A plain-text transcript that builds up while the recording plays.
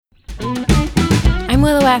I'm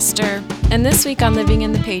Willow Astor, and this week on Living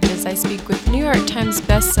in the Pages, I speak with New York Times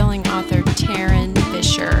bestselling author Tarryn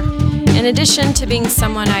Fisher. In addition to being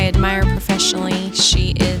someone I admire professionally,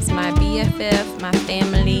 she is my BFF, my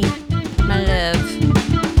family, my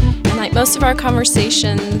love. And like most of our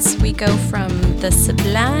conversations, we go from the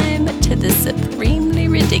sublime to the supremely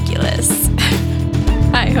ridiculous.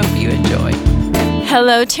 I hope you enjoy.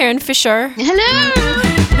 Hello, Tarryn Fisher. Hello!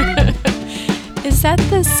 Is that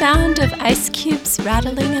the sound of ice cubes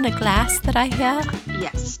rattling in a glass that I hear?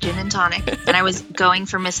 Yes, gin and tonic. And I was going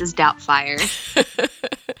for Mrs. Doubtfire.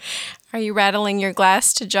 Are you rattling your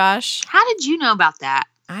glass to Josh? How did you know about that?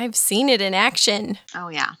 I've seen it in action. Oh,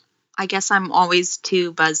 yeah. I guess I'm always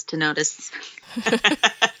too buzzed to notice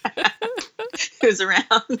who's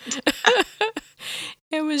around.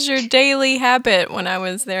 It was your daily habit when I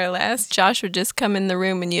was there last. Josh would just come in the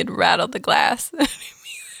room and you'd rattle the glass.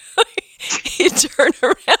 He'd turn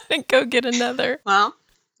around and go get another. Well,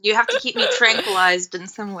 you have to keep me tranquilized in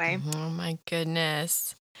some way. Oh, my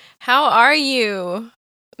goodness. How are you,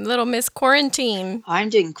 little Miss Quarantine? I'm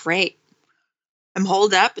doing great. I'm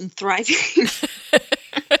holed up and thriving.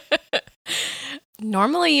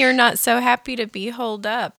 Normally, you're not so happy to be holed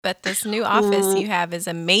up, but this new office you have is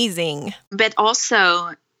amazing. But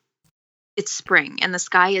also, it's spring and the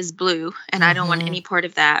sky is blue, and I don't want any part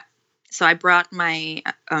of that. So I brought my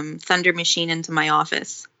thunder machine into my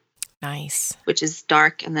office. Nice. Which is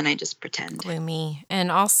dark, and then I just pretend. Gloomy.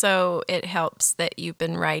 And also, it helps that you've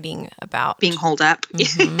been writing about being holed up.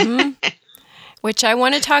 Which I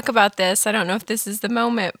want to talk about this. I don't know if this is the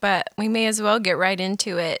moment, but we may as well get right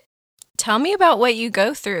into it. Tell me about what you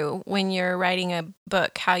go through when you're writing a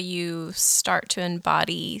book, how you start to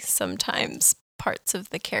embody sometimes parts of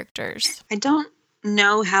the characters. I don't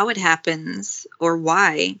know how it happens or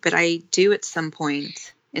why, but I do at some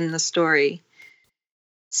point in the story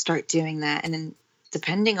start doing that. And then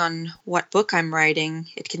depending on what book I'm writing,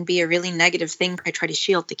 it can be a really negative thing. I try to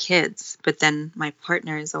shield the kids, but then my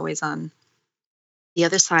partner is always on the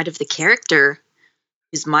other side of the character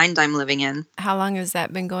whose mind I'm living in. How long has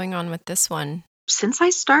that been going on with this one? Since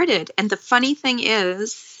I started. And the funny thing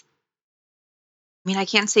is, I mean, I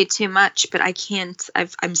can't say too much, but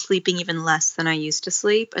I'm sleeping even less than I used to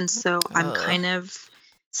sleep. And so I'm kind of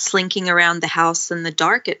slinking around the house in the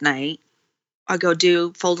dark at night. I'll go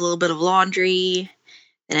fold a little bit of laundry.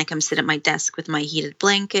 Then I come sit at my desk with my heated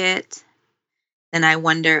blanket. Then I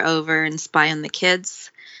wander over and spy on the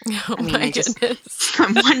kids. Oh, my goodness.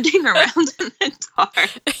 I'm wandering around in the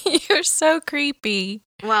dark. You're so creepy.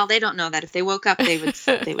 Well, they don't know that. If they woke up, they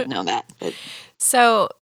would know that. But. So,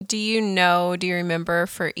 do you remember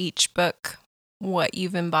for each book what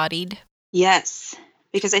you've embodied? Yes,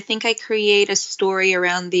 because I think I create a story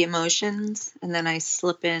around the emotions, and then I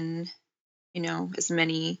slip in, as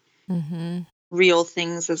many real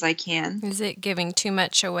things as I can. Is it giving too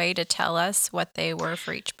much away to tell us what they were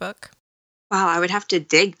for each book? Wow, I would have to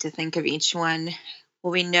dig to think of each one.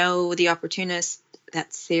 Well, we know The Opportunist,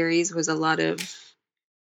 that series was a lot of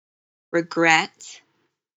regret,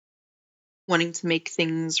 wanting to make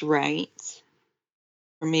things right,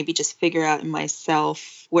 or maybe just figure out in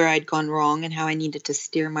myself where I'd gone wrong and how I needed to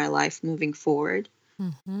steer my life moving forward.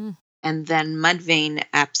 And then Mudvayne,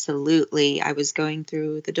 absolutely. I was going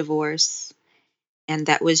through the divorce, and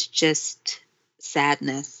that was just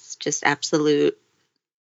sadness, just absolute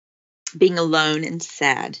being alone and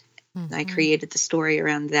sad. I created the story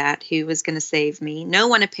around that. Who was going to save me? No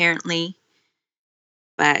one, apparently,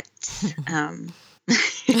 but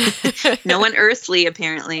no one earthly,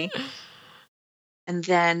 apparently. And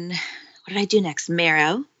then what did I do next?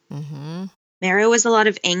 Marrow. Marrow was a lot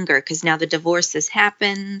of anger because now the divorce has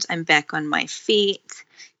happened. I'm back on my feet.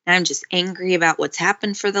 And I'm just angry about what's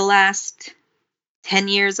happened for the last 10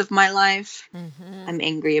 years of my life. I'm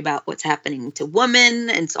angry about what's happening to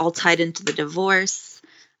women, and it's all tied into the divorce.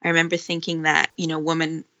 I remember thinking that,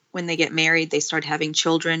 women, when they get married, they start having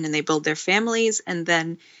children and they build their families. And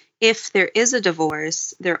then if there is a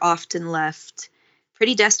divorce, they're often left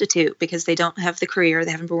pretty destitute because they don't have the career.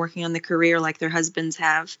 They haven't been working on the career like their husbands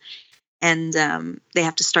have. And they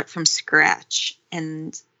have to start from scratch.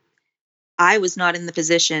 And I was not in the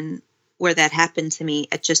position where that happened to me.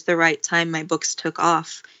 At just the right time, my books took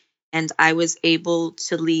off and I was able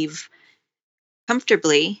to leave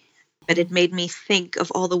comfortably, but it made me think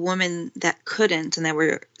of all the women that couldn't and that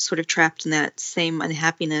were sort of trapped in that same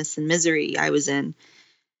unhappiness and misery I was in.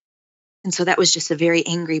 And so that was just a very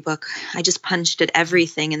angry book. I just punched at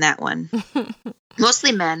everything in that one.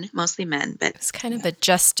 Mostly men, but it's kind of a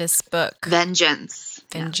justice book. Vengeance,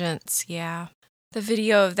 yeah. The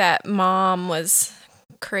video of that mom was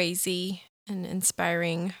crazy, and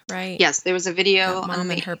inspiring, right? Yes, there was a video That on mom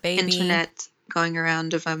the and her baby. internet going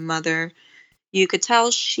around of a mother. You could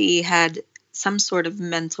tell she had some sort of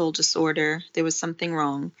mental disorder. There was something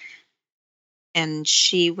wrong. And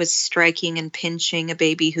she was striking and pinching a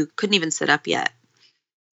baby who couldn't even sit up yet.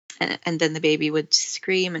 And then the baby would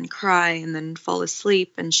scream and cry and then fall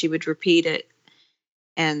asleep, and she would repeat it.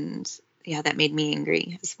 And yeah, that made me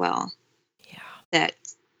angry as well. Yeah. That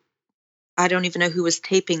I don't even know who was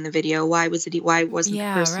taping the video. Why wasn't the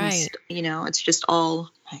person, right. It's just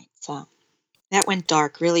all right. So that went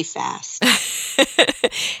dark really fast.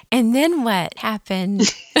 And then what happened?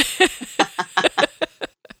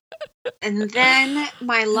 And then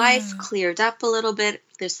my life cleared up a little bit.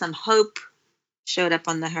 There's some hope showed up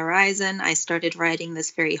on the horizon. I started writing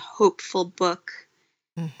this very hopeful book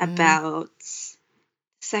about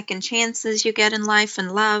second chances you get in life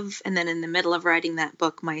and love. And then in the middle of writing that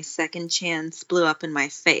book, my second chance blew up in my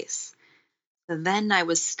face. So then I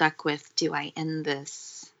was stuck with, do I end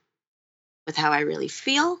this with how I really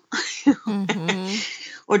feel?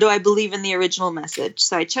 Or do I believe in the original message?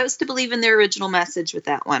 So I chose to believe in the original message with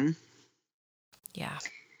that one. Yeah.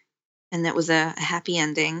 And that was a happy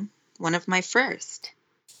ending, one of my first,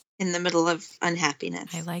 in the middle of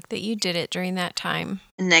unhappiness. I like that you did it during that time.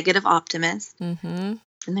 A negative optimist. And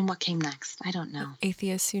then what came next? I don't know.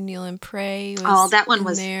 Atheists Who Kneel and Pray was that one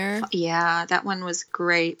was there. Yeah, that one was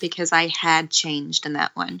great because I had changed in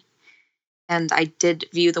that one. And I did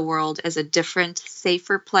view the world as a different,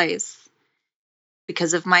 safer place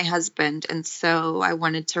because of my husband. And so I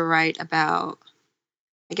wanted to write about,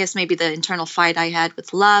 I guess, maybe the internal fight I had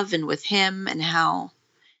with love and with him and how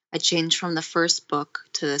I changed from the first book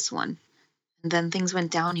to this one. And then things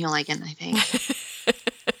went downhill again, I think.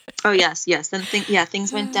 Oh, yes. Then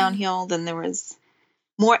things went downhill. Then there was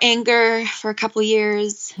more anger for a couple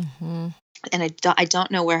years. And I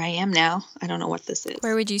don't know where I am now. I don't know what this is.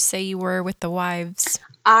 Where would you say you were with the wives?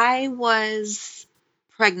 I was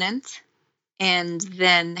pregnant and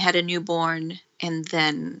then had a newborn and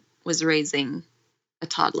then was raising a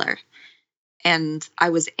toddler. And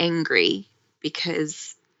I was angry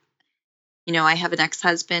because, I have an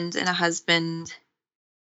ex-husband and a husband,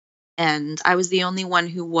 and I was the only one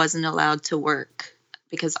who wasn't allowed to work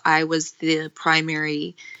because I was the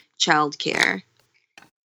primary childcare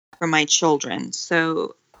for my children.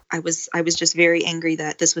 So I was just very angry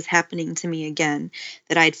that this was happening to me again,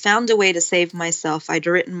 that I'd found a way to save myself. I'd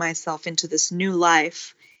written myself into this new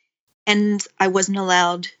life, and I wasn't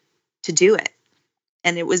allowed to do it.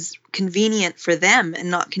 And it was convenient for them and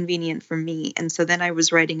not convenient for me. And so then I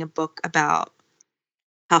was writing a book about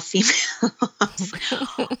how females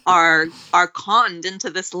are conned into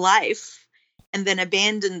this life and then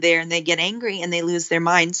abandoned there, and they get angry and they lose their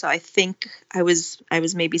mind. So I think I was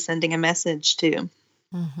maybe sending a message to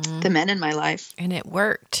the men in my life. And it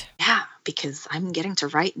worked. Yeah, because I'm getting to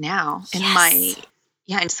write now Yes.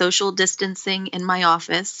 in social distancing in my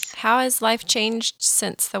office. How has life changed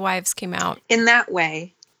since The Wives came out? In that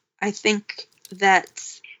way, I think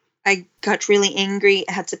that I got really angry.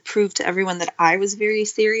 I had to prove to everyone that I was very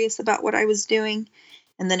serious about what I was doing.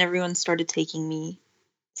 And then everyone started taking me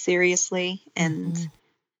seriously, and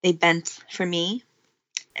they bent for me.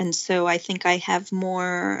 And so I think I have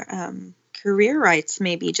more career rights,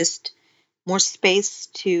 maybe just more space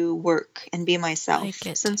to work and be myself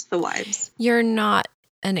since The Wives. You're not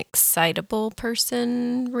an excitable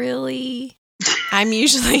person, really. I'm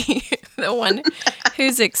usually the one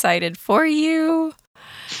who's excited for you.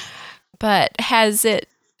 But has it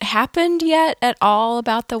happened yet at all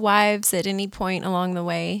about The Wives at any point along the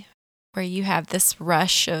way where you have this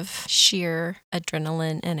rush of sheer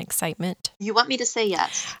adrenaline and excitement? You want me to say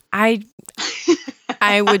yes?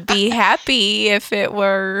 I would be happy if it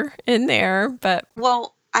were in there, but...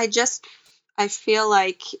 Well, I feel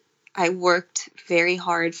like I worked very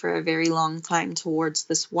hard for a very long time towards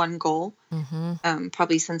this one goal.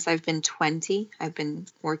 Probably since I've been 20, I've been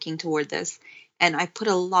working toward this. And I put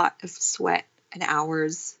a lot of sweat and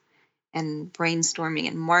hours and brainstorming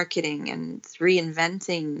and marketing and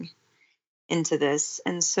reinventing into this.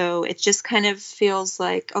 And so it just kind of feels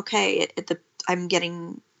like, okay, I'm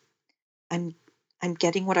getting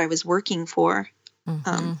what I was working for.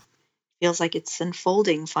 Feels like it's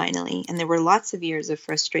unfolding finally. And there were lots of years of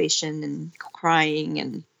frustration and crying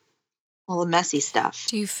and all the messy stuff.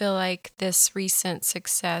 Do you feel like this recent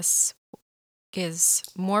success is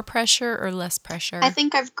more pressure or less pressure? I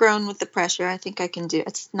think I've grown with the pressure. I think I can do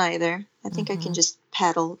it's neither. I think I can just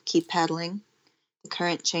keep paddling. The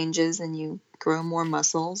current changes and you grow more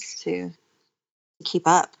muscles to keep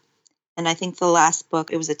up. And I think the last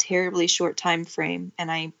book, it was a terribly short time frame,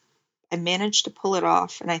 and I managed to pull it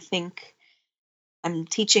off. And I think I'm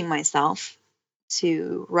teaching myself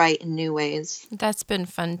to write in new ways. That's been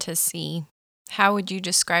fun to see. How would you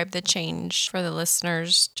describe the change for the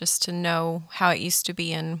listeners, just to know how it used to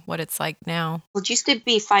be and what it's like now? Well, it used to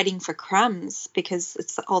be fighting for crumbs because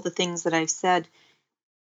it's all the things that I've said.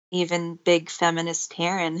 Even big feminist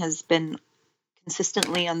Taryn has been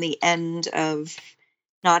consistently on the end of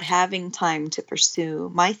not having time to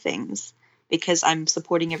pursue my things because I'm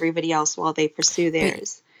supporting everybody else while they pursue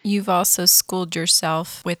theirs. But you've also schooled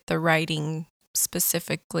yourself with the writing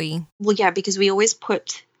specifically. Well, yeah, because we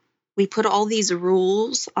put all these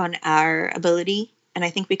rules on our ability, and I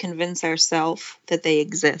think we convince ourselves that they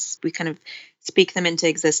exist. We kind of speak them into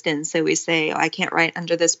existence. So we say, oh, I can't write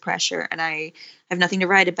under this pressure, and I have nothing to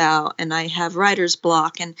write about, and I have writer's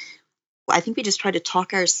block. And I think we just try to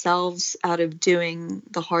talk ourselves out of doing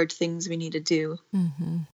the hard things we need to do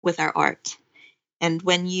with our art. And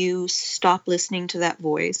when you stop listening to that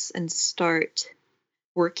voice and start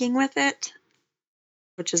working with it,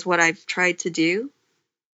 which is what I've tried to do,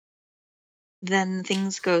 then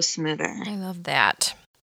things go smoother. I love that.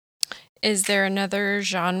 Is there another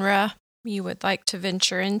genre you would like to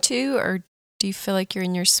venture into, or do you feel like you're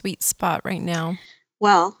in your sweet spot right now?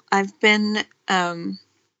 Well, I've been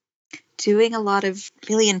doing a lot of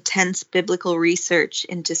really intense biblical research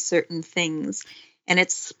into certain things, and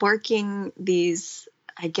it's sparking these,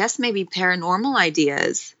 I guess, maybe paranormal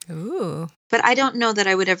ideas. Ooh. But I don't know that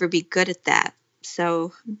I would ever be good at that.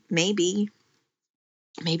 So maybe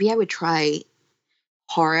I would try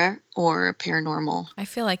horror or paranormal. I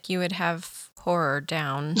feel like you would have horror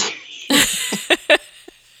down.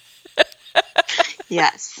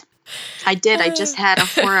 Yes, I did. I just had a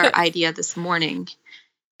horror idea this morning,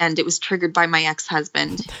 and it was triggered by my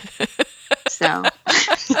ex-husband. So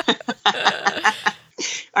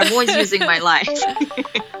I'm always using my life.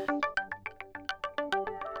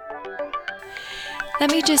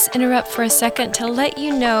 Let me just interrupt for a second to let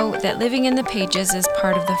you know that Living in the Pages is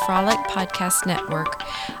part of the Frolic Podcast Network,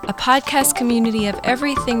 a podcast community of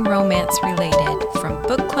everything romance related, from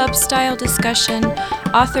book club style discussion,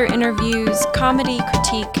 author interviews, comedy,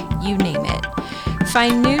 critique, you name it.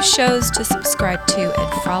 Find new shows to subscribe to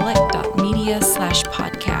at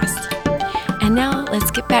frolic.media/podcast. And now let's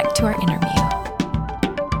get back to our interview.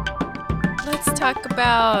 Let's talk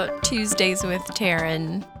about Tuesdays with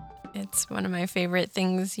Taryn. It's one of my favorite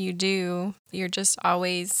things you do. You're just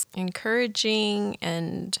always encouraging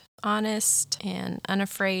and honest and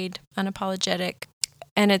unafraid, unapologetic.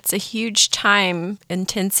 And it's a huge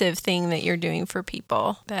time-intensive thing that you're doing for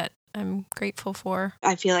people that I'm grateful for.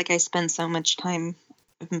 I feel like I spend so much time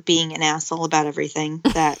being an asshole about everything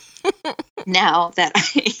that now that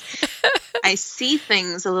I see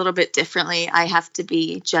things a little bit differently, I have to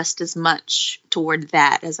be just as much toward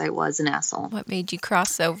that as I was an asshole. What made you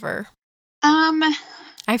cross over?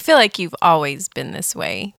 I feel like you've always been this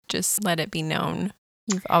way. Just let it be known.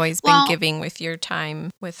 You've always been giving with your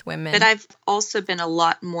time with women. But I've also been a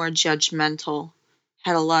lot more judgmental,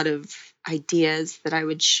 had a lot of ideas that I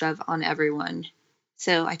would shove on everyone.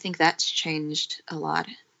 So I think that's changed a lot.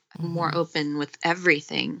 I'm more open with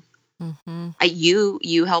everything.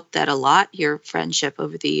 You helped that a lot. Your friendship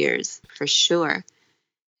over the years, for sure,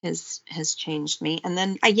 has changed me. And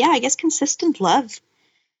then, I guess consistent love.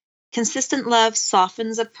 Consistent love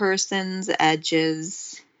softens a person's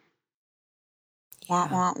edges. Wah,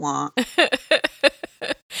 wah, wah.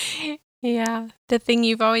 Yeah, the thing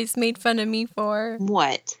you've always made fun of me for.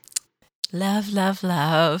 What? Love, love,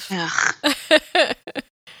 love. Ugh.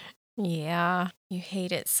 Yeah, you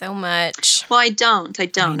hate it so much. Well, I don't.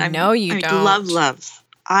 I know you don't. I love love.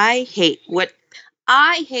 I hate what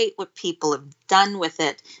people have done with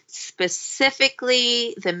it,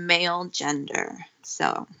 specifically the male gender.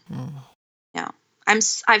 So, no.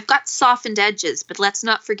 I've got softened edges, but let's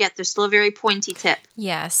not forget there's still a very pointy tip.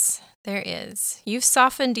 Yes, there is. You've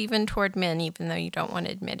softened even toward men, even though you don't want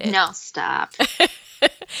to admit it. No, stop.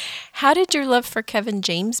 How did your love for Kevin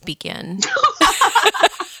James begin?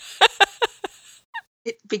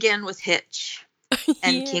 It began with Hitch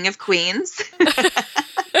and King of Queens,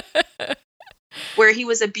 where he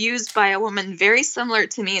was abused by a woman very similar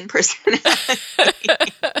to me in personality.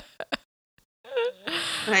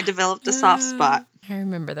 And I developed a soft spot. I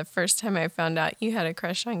remember the first time I found out you had a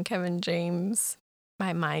crush on Kevin James.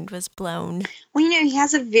 My mind was blown. Well, he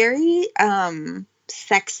has a very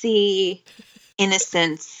sexy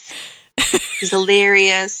innocence. He's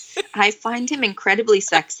hilarious. I find him incredibly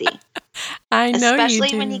sexy. I know especially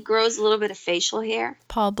you do. When he grows a little bit of facial hair.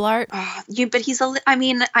 Paul Blart. But he's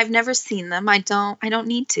I've never seen them. I don't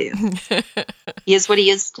need to. He is what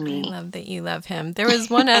he is to me. I love that you love him. There was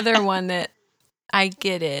one other one that I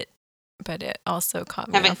get it, but it also caught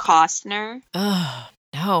me Kevin off. Costner. Oh,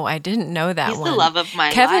 no, I didn't know that He's one. the love of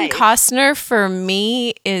my Kevin life. Costner for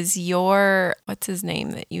me is your, what's his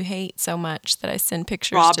name that you hate so much that I send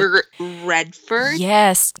pictures Robert Redford.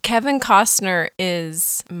 Yes, Kevin Costner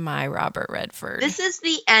is my Robert Redford. This is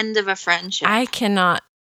the end of a friendship. I cannot,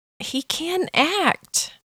 he can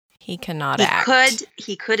act. He cannot act.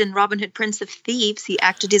 He could in Robin Hood, Prince of Thieves. He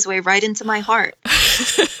acted his way right into my heart.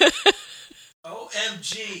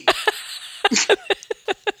 OMG.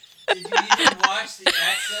 Did you even watch the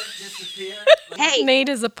accent disappear? Hey, Nate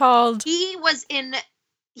is appalled. He was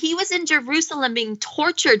in Jerusalem being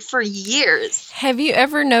tortured for years. Have you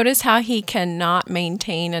ever noticed how he cannot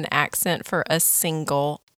maintain an accent for a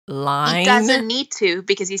single line? He doesn't need to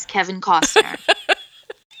because he's Kevin Costner.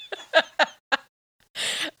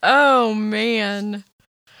 Oh, man.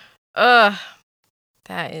 Ugh.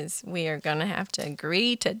 We are going to have to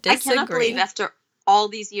agree to disagree. I cannot believe after all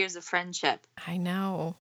these years of friendship. I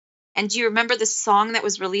know. And do you remember the song that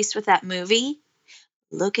was released with that movie?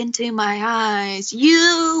 Look into my eyes,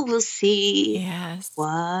 you will see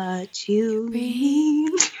what you mean.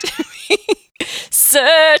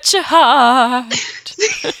 Search a heart,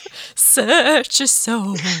 search a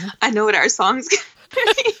soul. I know what our song's going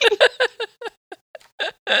to be.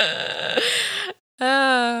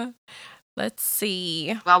 Let's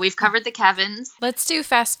see. Well, we've covered the Kevins. Let's do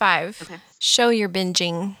Fast Five. Okay. Show you're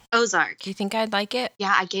binging. Ozark. Do you think I'd like it?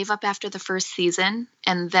 Yeah, I gave up after the first season,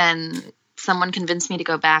 and then someone convinced me to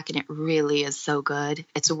go back, and it really is so good.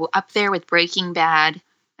 It's up there with Breaking Bad,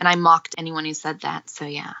 and I mocked anyone who said that, so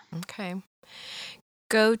yeah. Okay.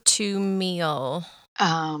 Go-to meal.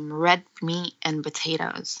 Red meat and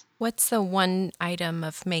potatoes. What's the one item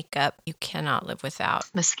of makeup you cannot live without?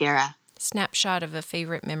 Mascara. Snapshot of a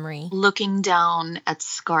favorite memory. Looking down at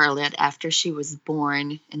Scarlett after she was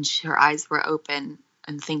born and her eyes were open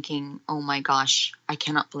and thinking, oh my gosh, I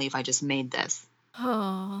cannot believe I just made this.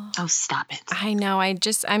 Oh, stop it. I know.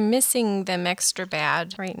 I'm missing them extra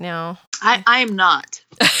bad right now. I'm not.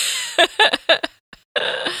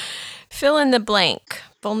 Fill in the blank.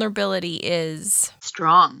 Vulnerability is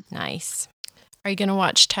strong. Nice. Are you going to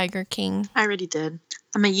watch Tiger King? I already did.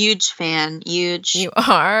 I'm a huge fan. You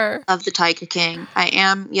are? Of the Tiger King. I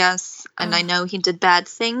am, yes. And I know he did bad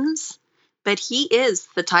things, but he is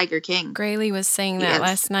the Tiger King. Graylee was saying that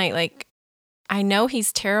last night. Like, I know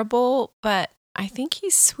he's terrible, but I think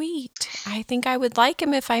he's sweet. I think I would like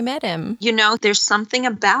him if I met him. You know, there's something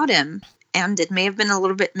about him, and it may have been a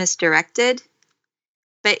little bit misdirected,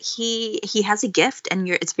 but he has a gift, and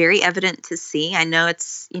it's very evident to see. I know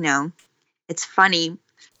it's funny,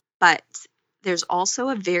 but there's also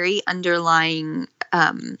a very underlying,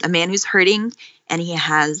 a man who's hurting, and he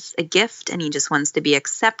has a gift, and he just wants to be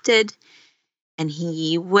accepted. And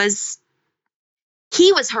he was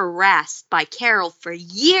harassed by Carol for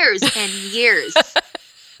years and years.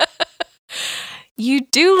 You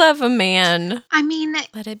do love a man. I mean,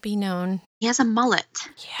 let it be known. He has a mullet.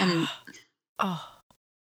 Yeah. And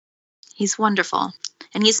he's wonderful.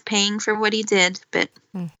 And he's paying for what he did, but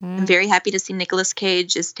I'm very happy to see Nicolas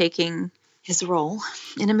Cage is taking his role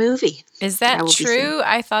in a movie. Is that true?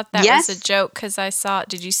 I thought that was a joke because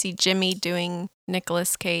did you see Jimmy doing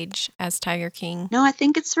Nicolas Cage as Tiger King? No, I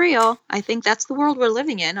think it's real. I think that's the world we're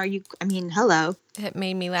living in. Hello. It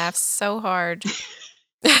made me laugh so hard.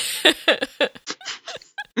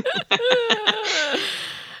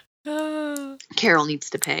 Carol needs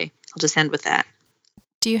to pay. I'll just end with that.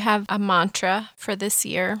 Do you have a mantra for this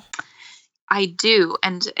year? I do,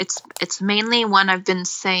 and it's mainly one I've been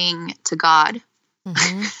saying to God.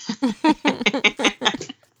 Mm-hmm.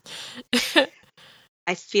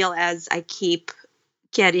 I feel as I keep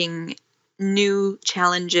getting new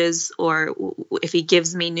challenges, or if he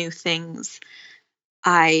gives me new things,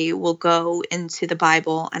 I will go into the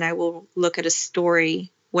Bible and I will look at a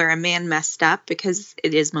story where a man messed up, because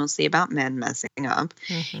it is mostly about men messing up.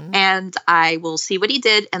 Mm-hmm. And I will see what he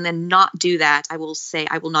did and then not do that. I will say,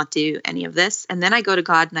 I will not do any of this. And then I go to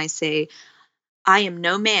God and I say, I am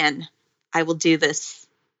no man. I will do this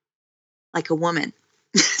like a woman.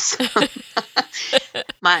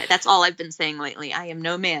 That's all I've been saying lately. I am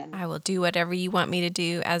no man. I will do whatever you want me to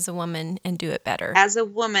do as a woman and do it better. As a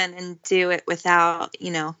woman, and do it without,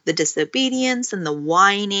 the disobedience and the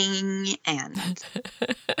whining. And,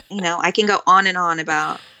 I can go on and on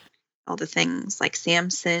about all the things, like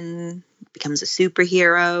Samson becomes a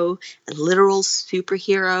superhero, a literal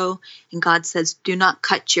superhero. And God says, do not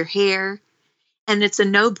cut your hair. And it's a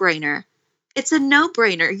no-brainer. It's a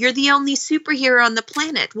no-brainer. You're the only superhero on the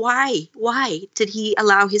planet. Why? Why did he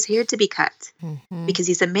allow his hair to be cut? Mm-hmm. Because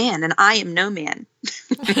he's a man and I am no man.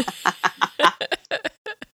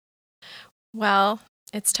 Well,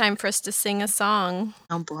 it's time for us to sing a song.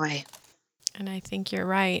 Oh, boy. And I think you're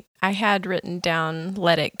right. I had written down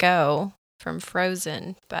Let It Go from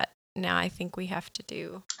Frozen, but now I think we have to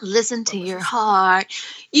do... Listen to your heart.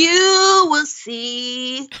 You will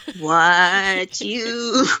see what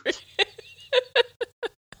you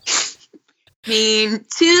mean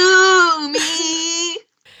to me.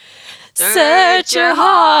 Search your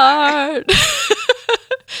heart.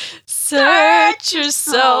 Search your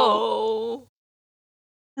soul.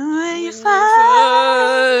 Will you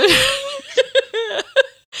find?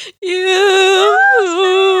 You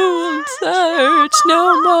won't search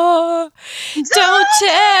no more. Don't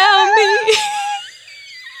tell me.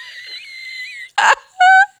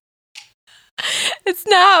 It's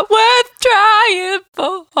not worth trying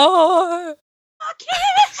for. I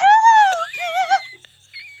can't help it.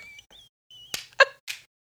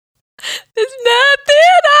 There's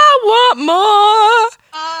nothing I want more.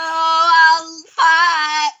 Oh, I'll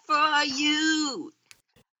fight for you.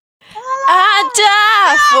 I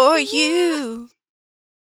die for you.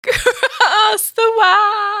 Cross the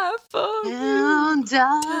wire for you. I'll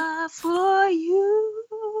die for you.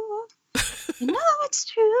 You know it's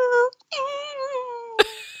true.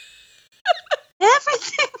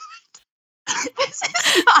 Everything. This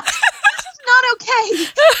is not okay.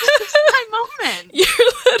 This is my moment. Your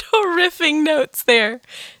little riffing notes there.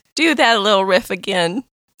 Do that little riff again.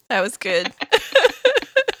 That was good.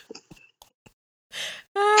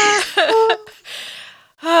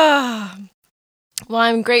 Well,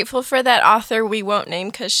 I'm grateful for that author we won't name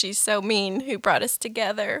because she's so mean who brought us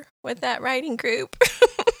together with that writing group.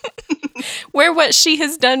 We're what she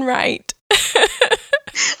has done right.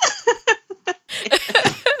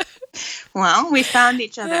 Well, we found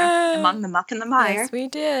each other among the muck and the mire. Yes, we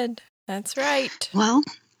did. That's right. Well,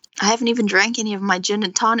 I haven't even drank any of my gin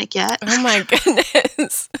and tonic yet. Oh my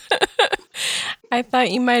goodness. I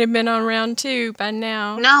thought you might have been on round 2 by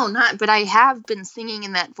now. No, not, but I have been singing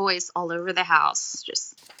in that voice all over the house,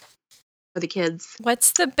 just for the kids.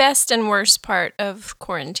 What's the best and worst part of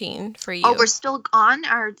quarantine for you? Oh, we're still on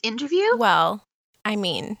our interview? Well, I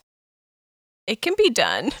mean, it can be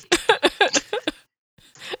done.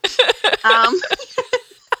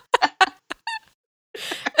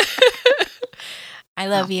 I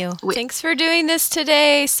love you. Thanks for doing this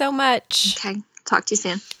today so much. Okay. Talk to you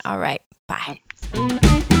soon. All right. Bye.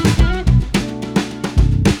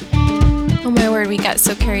 Oh my word, we got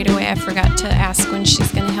so carried away I forgot to ask when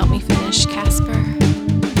she's going to help me finish Casper.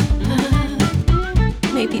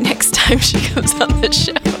 Maybe next time she comes on the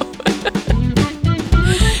show.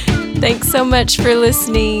 Thanks so much for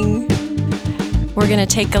listening. We're going to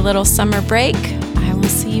take a little summer break. I will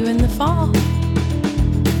see you in the fall.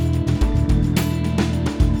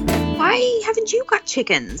 Why haven't you got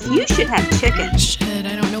chickens? You should have chickens.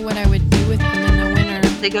 I don't know what I would do with them in the winter.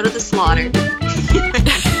 They go to the slaughter.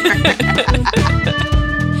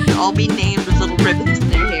 They'll all be named with little ribbons in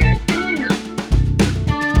their hair.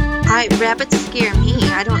 Rabbits scare me.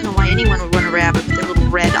 I don't know why anyone would want a rabbit with their little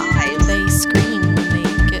red eyes. They scream when they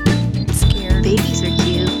get scared. Babies are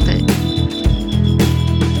cute, but...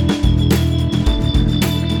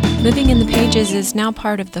 Living in the Pages is now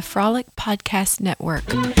part of the Frolic Podcast Network.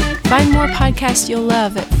 Find more podcasts you'll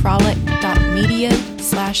love at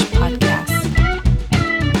frolic.media/podcast.